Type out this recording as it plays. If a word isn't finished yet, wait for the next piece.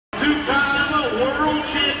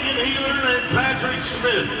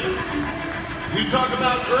You talk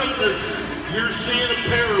about greatness, you're seeing a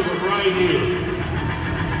pair of them right here.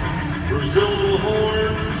 Brazile to the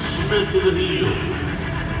horn, Smith to the heel.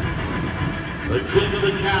 The king of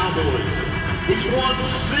the Cowboys. He's won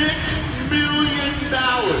 $6 million.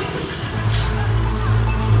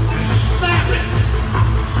 Snap it!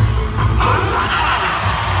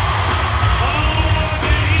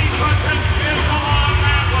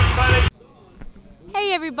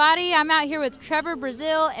 Hey everybody, I'm out here with Trevor,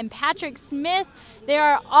 Brazile, and Patrick Smith. They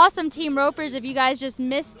are awesome team ropers if you guys just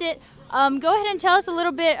missed it. Go ahead and tell us a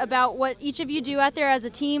little bit about what each of you do out there as a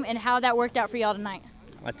team and how that worked out for y'all tonight.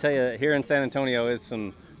 I tell you, here in San Antonio, it's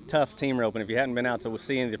some tough team roping. If you hadn't been out to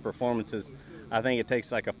see any of the performances, I think it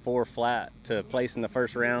takes like a 4 flat to place in the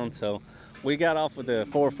first round. So we got off with a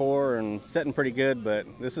 4-4 and setting pretty good, but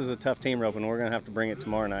this is a tough team roping. We're going to have to bring it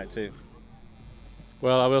tomorrow night too.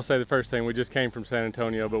 Well, I will say the first thing, we just came from San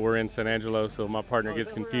Antonio, but we're in San Angelo, so my partner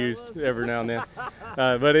gets confused every now and then.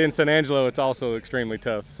 But in San Angelo, it's also extremely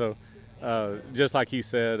tough. So just like he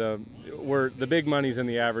said, the big money's in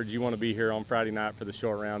the average. You want to be here on Friday night for the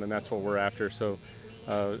short round, and that's what we're after. So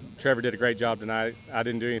Trevor did a great job tonight. I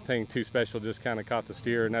didn't do anything too special, just kind of caught the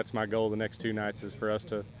steer, and that's my goal the next 2 nights is for us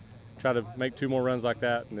to try to make 2 more runs like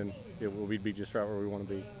that, and then we'd be just right where we want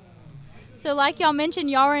to be. So like y'all mentioned,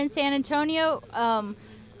 y'all were in San Antonio.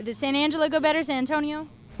 Did San Angelo go better, San Antonio?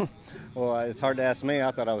 Well, it's hard to ask me.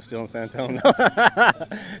 I thought I was still in San Antonio.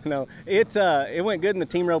 No, it went good in the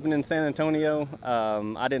team roping in San Antonio.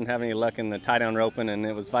 I didn't have any luck in the tie-down roping, and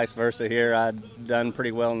it was vice versa here. I'd done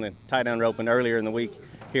pretty well in the tie-down roping earlier in the week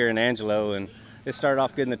here in Angelo, and it started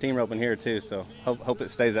off good in the team roping here too, so hope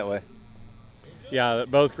it stays that way. Yeah,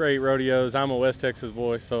 both great rodeos. I'm a West Texas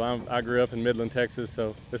boy, so I grew up in Midland, Texas,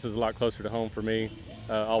 so this is a lot closer to home for me.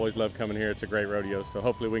 Always love coming here. It's a great rodeo, so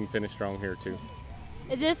hopefully we can finish strong here too.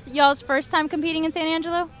 Is this y'all's first time competing in San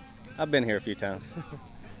Angelo? I've been here a few times.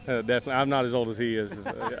 Definitely. I'm not as old as he is,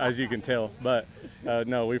 as you can tell, but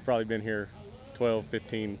no, we've probably been here 12,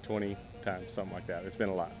 15, 20 times, something like that. It's been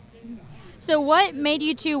a lot. So what made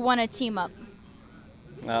you two want to team up?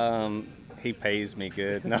 He pays me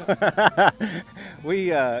good. No.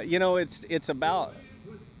 You know, it's about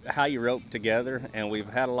how you rope together, and we've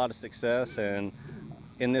had a lot of success, and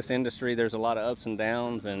in this industry there's a lot of ups and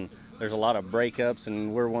downs, and there's a lot of breakups,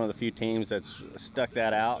 and we're one of the few teams that's stuck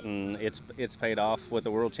that out, and it's paid off with the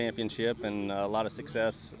World Championship and a lot of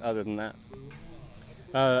success other than that.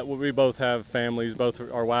 We both have families. Both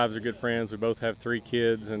our wives are good friends. We both have 3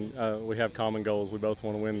 kids, and we have common goals. We both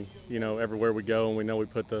want to win, you know, everywhere we go, and we know we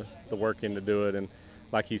put the work in to do it. And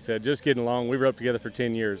like he said, just getting along. We roped together for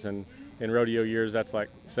 10 years, and in rodeo years, that's like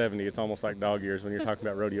 70. It's almost like dog years when you're talking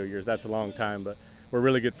about rodeo years. That's a long time, but we're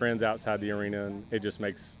really good friends outside the arena, and it just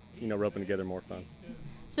makes, you know, roping together more fun.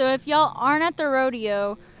 So if y'all aren't at the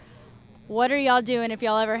rodeo, what are y'all doing if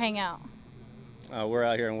y'all ever hang out? We're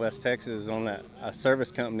out here in West Texas on a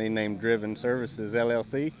service company named Driven Services,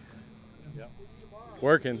 LLC. Yep.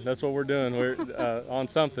 Working, that's what we're doing. We're on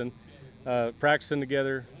something, practicing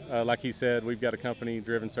together. Like he said, we've got a company,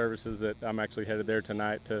 Driven Services, that I'm actually headed there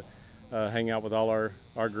tonight to hang out with all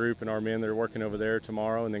our group and our men that are working over there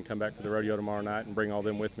tomorrow, and then come back for the rodeo tomorrow night and bring all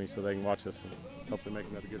them with me so they can watch us and hopefully make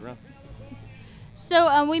another good run.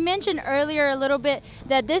 So we mentioned earlier a little bit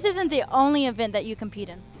that this isn't the only event that you compete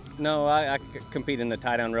in. No, I compete in the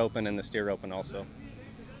tie-down roping and the steer roping also.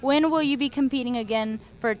 When will you be competing again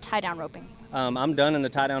for tie-down roping? I'm done in the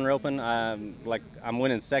tie-down roping. I'm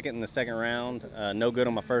winning second in the second round. No good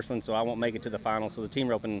on my first one, so I won't make it to the finals. So the team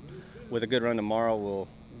roping with a good run tomorrow will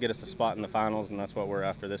get us a spot in the finals, and that's what we're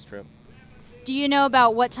after this trip. Do you know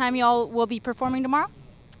about what time y'all will be performing tomorrow?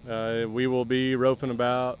 We will be roping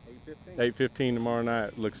about 8:15 tomorrow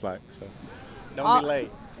night, looks like. So don't be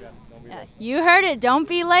late. You heard it. Don't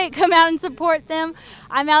be late. Come out and support them.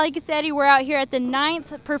 I'm Ali Cassetti. We're out here at the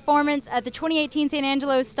 9th performance at the 2018 San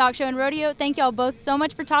Angelo Stock Show and Rodeo. Thank y'all both so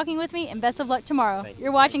much for talking with me, and best of luck tomorrow.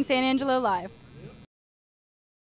 You're watching San Angelo Live.